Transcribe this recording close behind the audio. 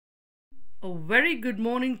A very good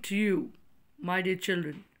morning to you, my dear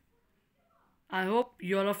children. I hope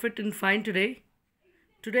you all are fit and fine today.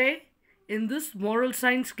 Today, in this moral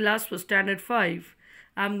science class for Standard 5,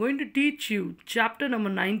 I am going to teach you chapter number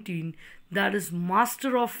 19, that is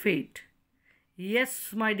Master of Fate.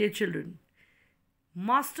 Yes, my dear children,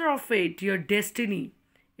 Master of Fate, your destiny.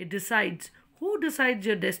 It decides. Who decides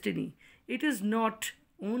your destiny? It is not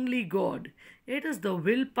only God. It is the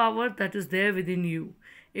willpower that is there within you.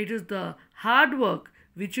 It is the hard work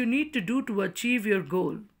which you need to do to achieve your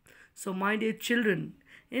goal. So, my dear children,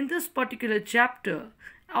 in this particular chapter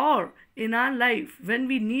or in our life, when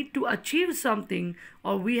we need to achieve something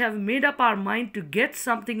or we have made up our mind to get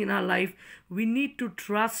something in our life, we need to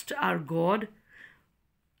trust our God.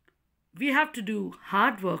 We have to do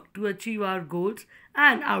hard work to achieve our goals,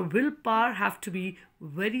 and our willpower have to be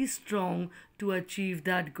very strong to achieve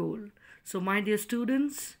that goal. So, my dear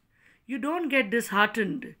students, you don't get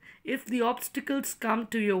disheartened if the obstacles come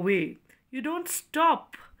to your way. You don't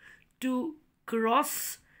stop to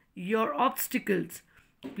cross your obstacles.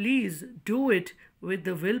 Please do it with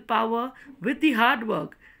the willpower, with the hard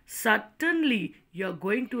work. Certainly, you're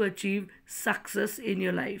going to achieve success in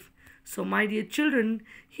your life. So, my dear children,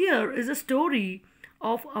 here is a story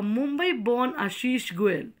of a Mumbai born Ashish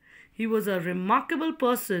Goel. He was a remarkable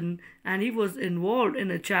person and he was involved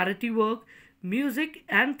in a charity work, music,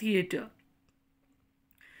 and theatre.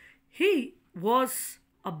 He was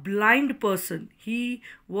a blind person. He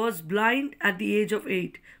was blind at the age of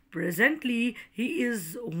 8. Presently, he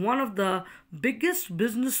is one of the biggest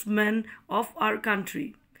businessmen of our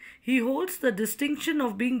country. He holds the distinction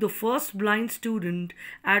of being the first blind student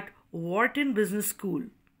at Wharton Business School.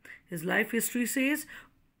 His life history says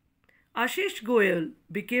Ashish Goel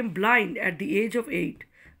became blind at the age of 8,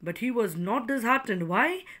 but he was not disheartened.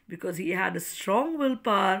 Why? Because he had a strong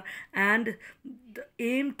willpower and the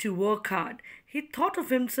aim to work hard. He thought of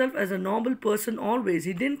himself as a normal person always.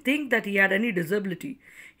 He didn't think that he had any disability.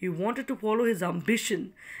 He wanted to follow his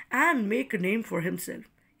ambition and make a name for himself.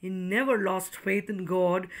 He never lost faith in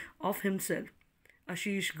God of himself.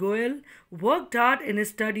 Ashish Goel worked hard in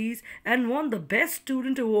his studies and won the Best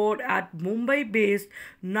Student Award at Mumbai-based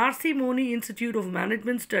Narsi Moni Institute of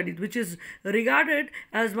Management Studies, which is regarded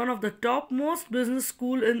as one of the topmost business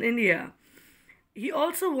schools in India. He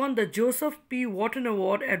also won the Joseph P. Wharton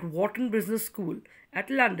Award at Wharton Business School at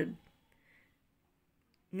London.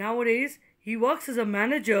 Nowadays, he works as a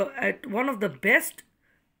manager at one of the best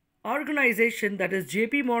organization, that is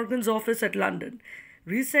JP Morgan's office at London.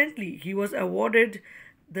 Recently, he was awarded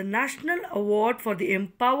the National Award for the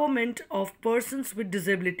Empowerment of Persons with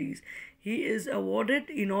Disabilities. He is awarded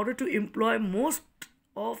in order to employ most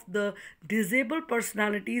of the disabled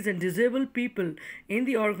personalities and disabled people in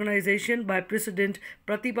the organization by President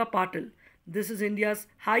Pratibha Patil. This is India's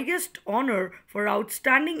highest honor for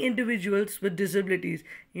outstanding individuals with disabilities.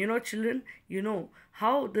 Children,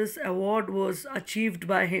 how this award was achieved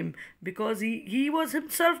by him, because he was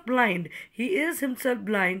himself blind. He is himself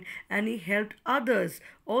blind and he helped others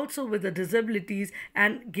also with the disabilities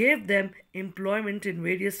and gave them employment in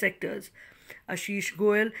various sectors. Ashish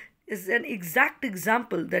Goel is an exact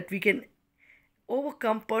example that we can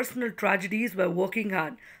overcome personal tragedies by working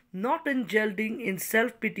hard, not indulging in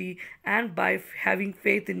self-pity, and by having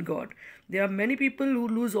faith in God. There are many people who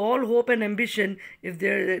lose all hope and ambition if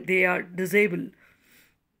they are disabled.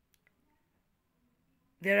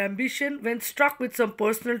 Their ambition, when struck with some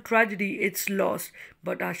personal tragedy, it's lost.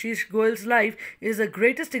 But Ashish Goel's life is the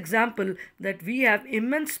greatest example that we have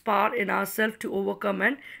immense power in ourselves to overcome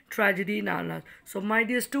and tragedy in our lives. So, my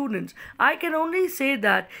dear students, I can only say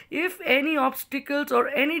that if any obstacles or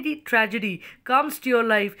any tragedy comes to your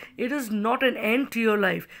life, it is not an end to your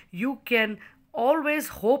life. You can always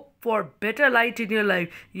hope for better light in your life.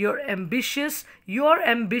 Your ambition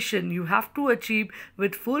you have to achieve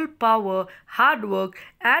with full power, hard work,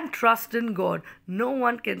 and trust in God. No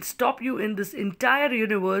one can stop you in this entire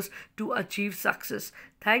universe to achieve success.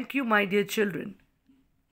 Thank you, my dear children.